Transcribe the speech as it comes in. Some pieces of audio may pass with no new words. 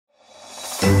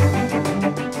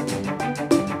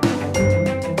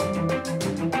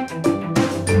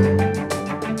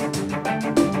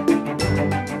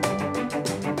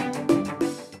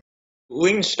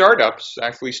Lean startups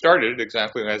actually started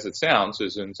exactly as it sounds,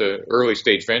 is into early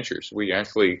stage ventures. We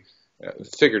actually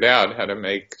figured out how to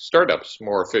make startups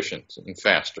more efficient and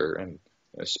faster and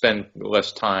spend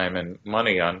less time and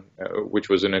money on, which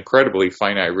was an incredibly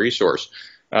finite resource.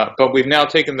 But we've now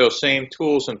taken those same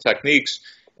tools and techniques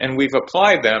and we've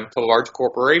applied them to large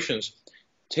corporations,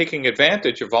 taking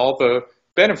advantage of all the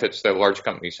benefits that large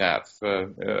companies have.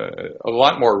 A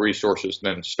lot more resources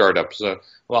than startups, a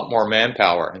lot more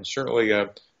manpower, and certainly an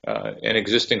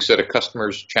existing set of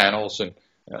customers, channels, and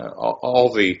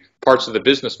all the parts of the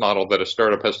business model that a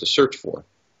startup has to search for.